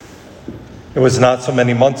It was not so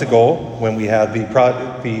many months ago when we had the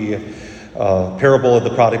parable of the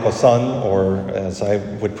prodigal son, or as I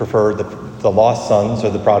would prefer, the lost sons or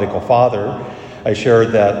the prodigal father. I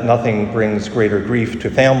shared that nothing brings greater grief to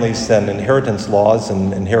families than inheritance laws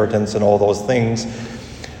and inheritance and all those things.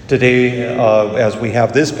 Today, as we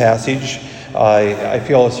have this passage, I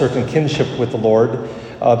feel a certain kinship with the Lord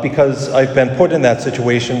because I've been put in that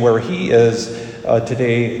situation where He is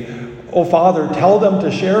today. Oh, Father, tell them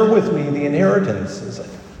to share with me the inheritance.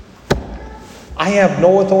 I have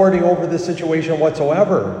no authority over this situation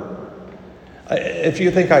whatsoever. If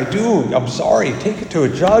you think I do, I'm sorry. Take it to a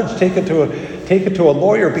judge. Take it to a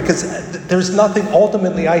lawyer, because there's nothing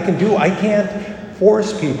ultimately I can do. I can't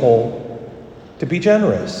force people to be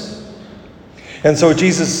generous. And so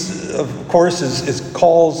Jesus, of course,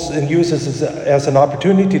 calls and uses as an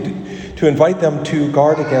opportunity to invite them to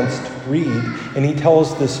guard against greed, and He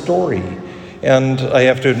tells this story. And I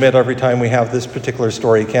have to admit, every time we have this particular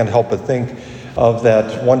story, I can't help but think of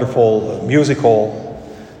that wonderful musical.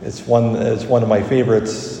 It's one of my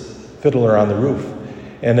favorites, Fiddler on the Roof.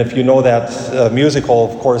 And if you know that musical,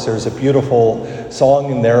 of course, there's a beautiful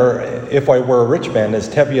song in there, If I Were a Rich Man, as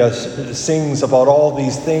Tevye sings about all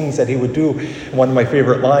these things that he would do. And one of my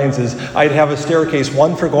favorite lines is, I'd have a staircase,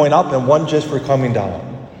 one for going up and one just for coming down.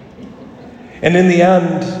 And in the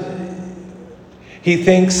end, he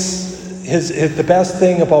thinks the best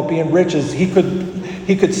thing about being rich is he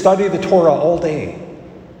could study the Torah all day.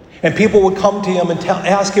 And people would come to him and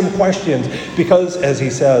ask him questions because, as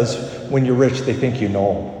he says, when you're rich, they think you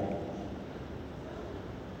know.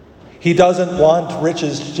 He doesn't want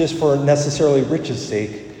riches just for necessarily riches'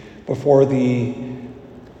 sake, but for the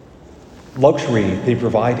luxury they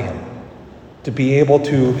provide him. To be able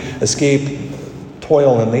to escape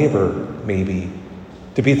toil and labor, maybe.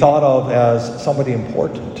 To be thought of as somebody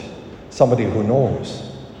important, somebody who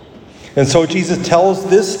knows. And so Jesus tells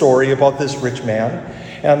this story about this rich man.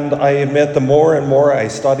 And I admit, the more and more I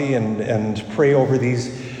study and pray over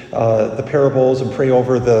the parables and pray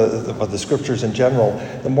over the scriptures in general,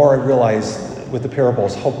 the more I realize with the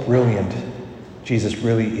parables how brilliant Jesus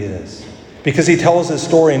really is. Because he tells this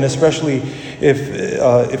story, and especially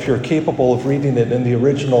if you're capable of reading it in the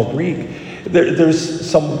original Greek, there's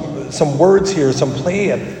some words here, some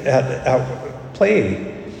play at play.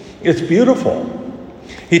 It's beautiful.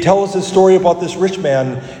 He tells this story about this rich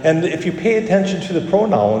man, and if you pay attention to the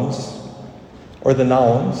pronouns or the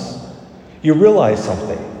nouns, you realize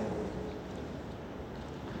something.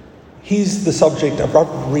 He's the subject of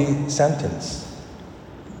every sentence.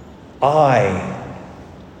 I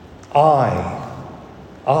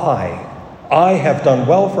have done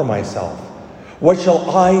well for myself. What shall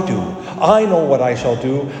I do? I know what I shall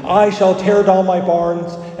do. I shall tear down my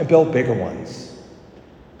barns and build bigger ones.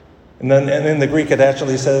 And in the Greek it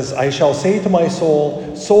actually says, I shall say to my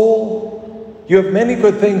soul, soul, you have many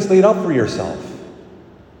good things laid up for yourself.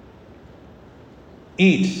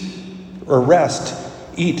 Eat or rest,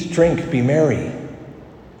 eat, drink, be merry.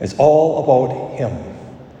 It's all about him.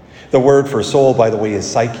 The word for soul, by the way, is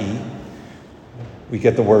psyche. We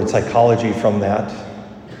get the word psychology from that.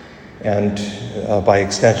 And by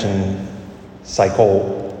extension,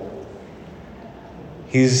 psycho.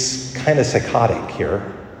 He's kind of psychotic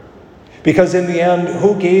here. Because in the end,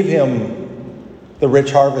 who gave him the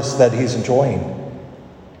rich harvest that he's enjoying?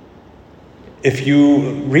 If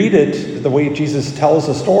you read it the way Jesus tells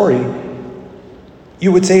the story,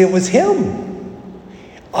 you would say it was him.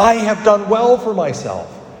 I have done well for myself.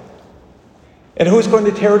 And who's going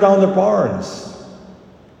to tear down the barns?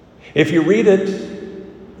 If you read it,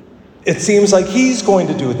 it seems like he's going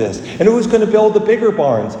to do this. And who's going to build the bigger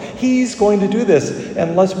barns? He's going to do this.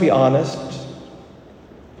 And let's be honest,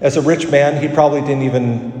 as a rich man, he probably didn't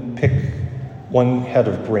even pick one head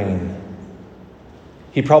of grain.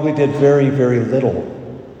 He probably did very, very little.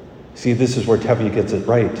 See, this is where Tevye gets it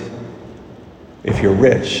right. If you're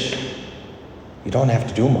rich, you don't have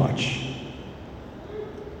to do much.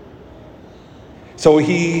 So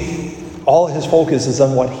all his focus is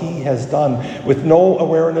on what he has done, with no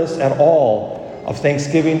awareness at all of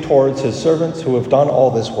thanksgiving towards his servants who have done all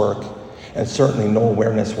this work, and certainly no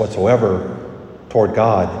awareness whatsoever toward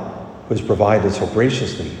God, who has provided so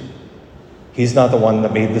graciously. He's not the one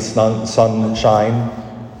that made the sun shine,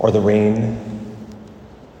 or the rain,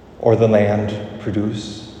 or the land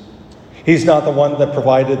produce. He's not the one that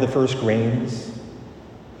provided the first grains.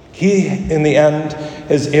 He, in the end,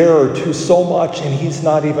 has erred to so much, and he's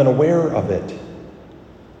not even aware of it.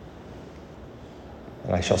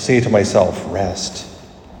 And I shall say to myself, rest,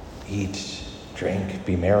 eat, drink,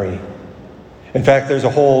 be merry. In fact, there's a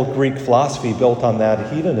whole Greek philosophy built on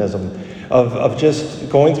that hedonism. of just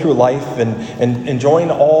going through life and enjoying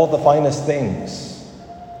all the finest things.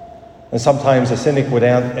 And sometimes a cynic would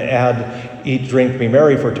add, eat, drink, be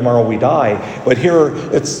merry, for tomorrow we die. But here,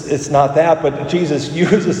 it's not that, but Jesus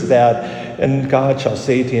uses that, and God shall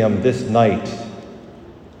say to him, this night,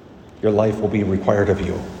 your life will be required of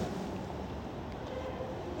you.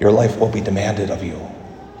 Your life will be demanded of you.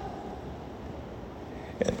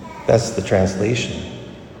 And that's the translation.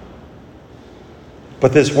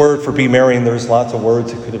 But this word for be merry, and there's lots of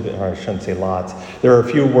words that could have been, or I shouldn't say lots. There are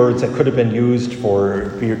a few words that could have been used for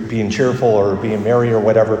being cheerful or being merry or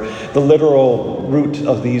whatever. The literal root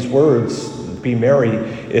of these words, be merry,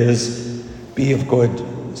 is be of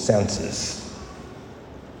good senses.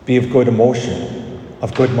 Be of good emotion,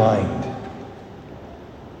 of good mind.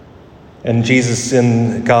 And Jesus,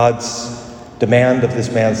 in God's demand of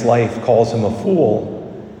this man's life, calls him a fool.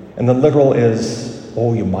 And the literal is,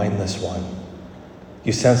 oh, you mindless one.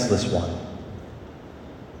 You senseless one.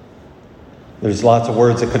 There's lots of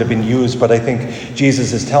words that could have been used, but I think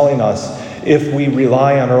Jesus is telling us, if we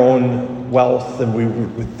rely on our own wealth and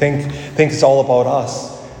we think it's all about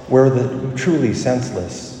us, we're truly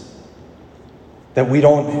senseless. That we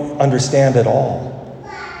don't understand at all.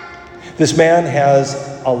 This man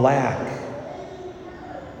has a lack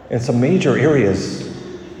in some major areas.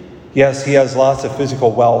 Yes, he has lots of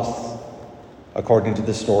physical wealth, according to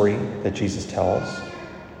the story that Jesus tells.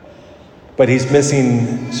 But he's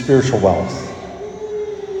missing spiritual wealth.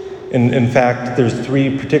 In fact, there's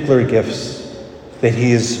 3 particular gifts that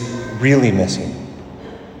he is really missing.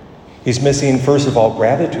 He's missing, first of all,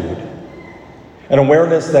 gratitude. An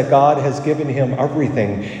awareness that God has given him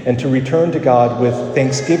everything, and to return to God with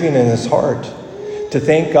thanksgiving in his heart, to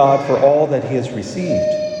thank God for all that he has received.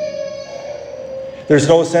 There's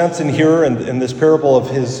no sense in here in this parable of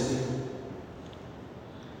his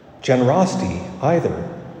generosity either.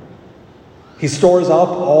 He stores up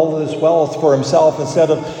all of his wealth for himself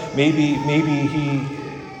instead of maybe he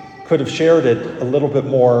could have shared it a little bit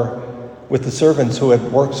more with the servants who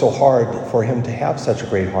had worked so hard for him to have such a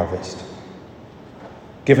great harvest.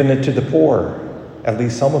 Given it to the poor, at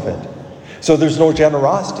least some of it. So there's no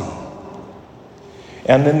generosity.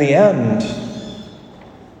 And in the end,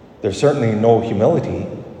 there's certainly no humility.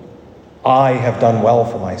 I have done well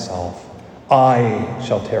for myself. I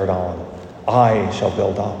shall tear down. I shall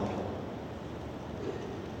build up.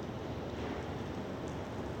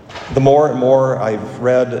 The more and more I've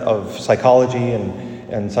read of psychology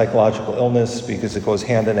and psychological illness, because it goes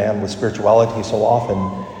hand in hand with spirituality so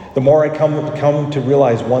often, the more I come to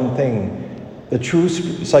realize one thing. The true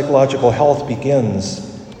psychological health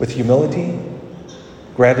begins with humility,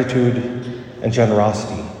 gratitude, and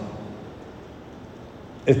generosity.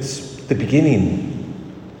 It's the beginning.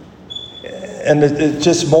 And it's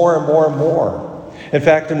just more and more and more. In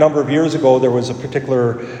fact, a number of years ago, there was a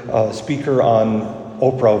particular speaker on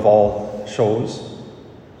Oprah of all shows.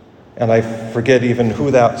 And I forget even who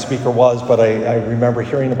that speaker was, but I remember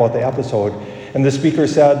hearing about the episode. And the speaker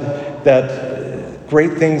said that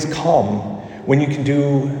great things come when you can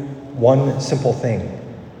do one simple thing.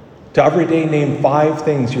 To every day name 5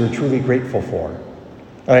 things you're truly grateful for.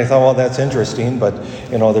 And I thought, well, that's interesting, but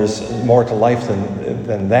there's more to life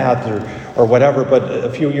than that or whatever. But a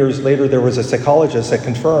few years later, there was a psychologist that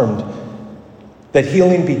confirmed that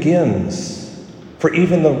healing begins for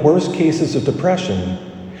even the worst cases of depression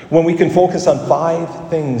when we can focus on 5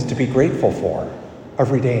 things to be grateful for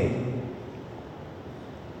every day.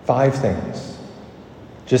 5 things,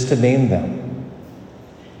 just to name them.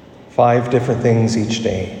 5 different things each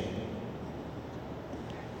day.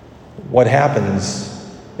 What happens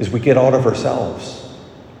is we get out of ourselves.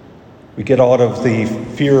 We get out of the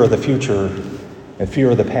fear of the future and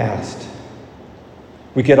fear of the past.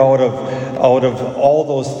 We get out of all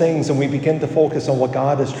those things, and we begin to focus on what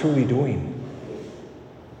God is truly doing.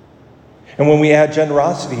 And when we add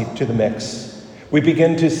generosity to the mix, we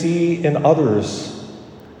begin to see in others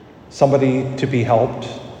somebody to be helped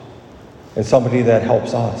and somebody that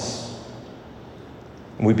helps us.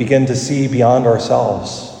 And we begin to see beyond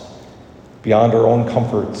ourselves, beyond our own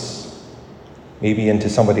comforts, maybe into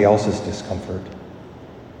somebody else's discomfort.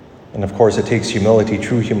 And of course, it takes humility,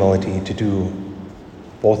 true humility, to do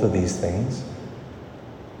both of these things.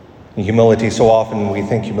 In humility, so often we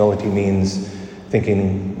think humility means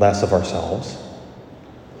thinking less of ourselves.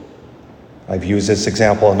 I've used this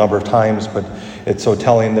example a number of times, but it's so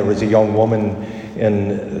telling. There was a young woman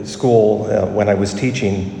in school when I was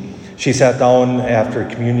teaching. She sat down after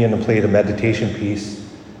communion and played a meditation piece.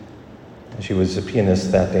 She was a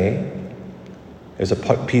pianist that day. It was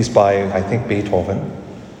a piece by, I think, Beethoven.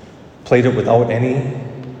 Played it without any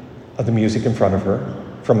of the music in front of her,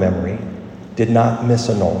 from memory. did not miss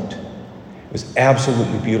a note. It was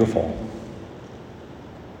absolutely beautiful.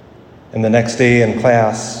 And the next day in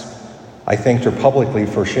class, I thanked her publicly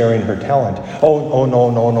for sharing her talent. Oh,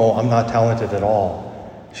 no, I'm not talented at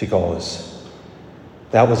all, she goes.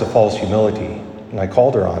 That was a false humility, and I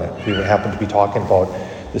called her on it. We happened to be talking about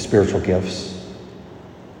the spiritual gifts.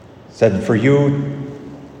 Said, for you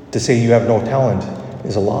to say you have no talent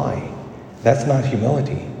is a lie. That's not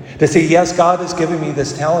humility. To say, yes, God has given me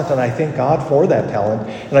this talent, and I thank God for that talent,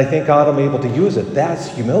 and I thank God I'm able to use it, that's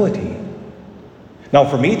humility. Now,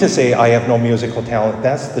 for me to say I have no musical talent,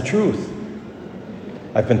 that's the truth.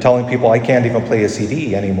 I've been telling people I can't even play a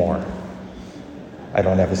CD anymore. I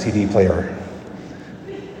don't have a CD player.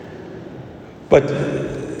 But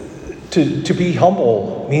to be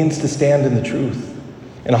humble means to stand in the truth.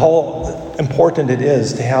 And how important it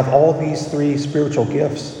is to have all these 3 spiritual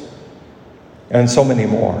gifts and so many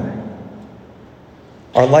more.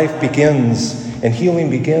 Our life begins and healing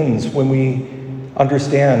begins when we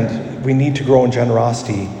understand we need to grow in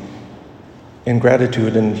generosity, in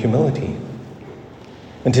gratitude, and humility.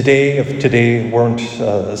 And today, if today weren't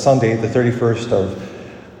Sunday, the 31st of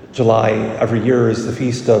July, every year is the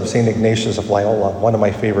feast of St. Ignatius of Loyola, one of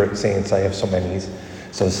my favorite saints. I have so many,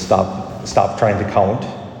 so stop trying to count.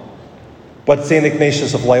 But St.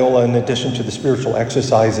 Ignatius of Loyola, in addition to the spiritual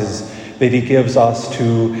exercises that he gives us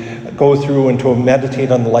to go through and to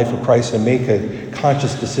meditate on the life of Christ and make a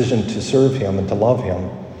conscious decision to serve him and to love him,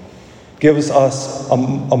 gives us a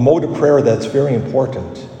mode of prayer that's very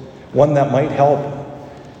important, one that might help,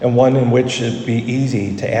 and one in which it'd be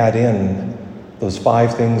easy to add in those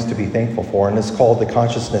 5 things to be thankful for, and it's called the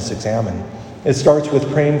Consciousness Examen. It starts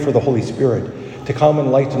with praying for the Holy Spirit to come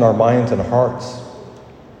and lighten our minds and hearts,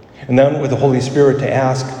 and then with the Holy Spirit to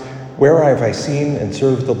ask, where have I seen and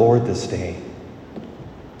served the Lord this day?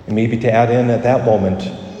 And maybe to add in at that moment,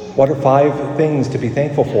 what are 5 things to be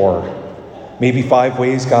thankful for? Maybe 5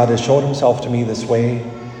 ways God has showed himself to me this way,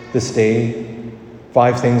 this day.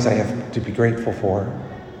 5 things I have to be grateful for.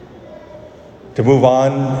 To move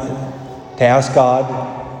on, to ask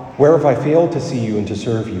God, where have I failed to see you and to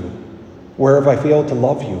serve you? Where have I failed to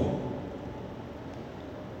love you?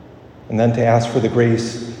 And then to ask for the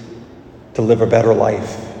grace to live a better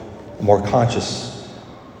life, a more conscious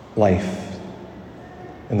life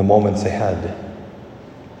in the moments ahead.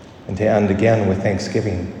 And to end again with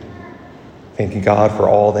thanksgiving, thanking God for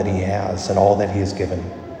all that he has and all that he has given.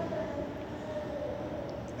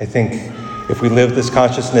 I think if we live this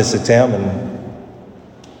consciousness examen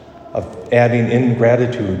of adding in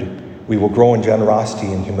gratitude, we will grow in generosity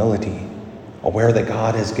and humility, aware that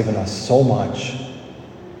God has given us so much,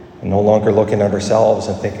 and no longer looking at ourselves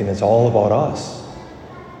and thinking it's all about us,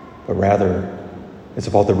 but rather it's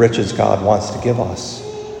about the riches God wants to give us,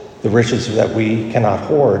 the riches that we cannot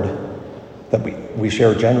hoard, that we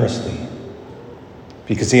share generously.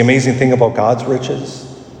 Because the amazing thing about God's riches,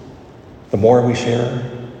 the more we share,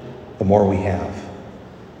 the more we have.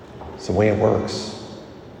 It's the way it works.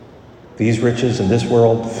 These riches in this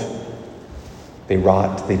world, they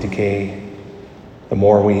rot, they decay. The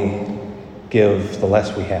more we give, the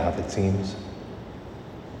less we have, it seems.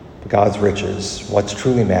 But God's riches, what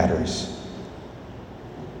truly matters,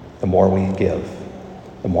 the more we give,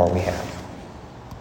 the more we have.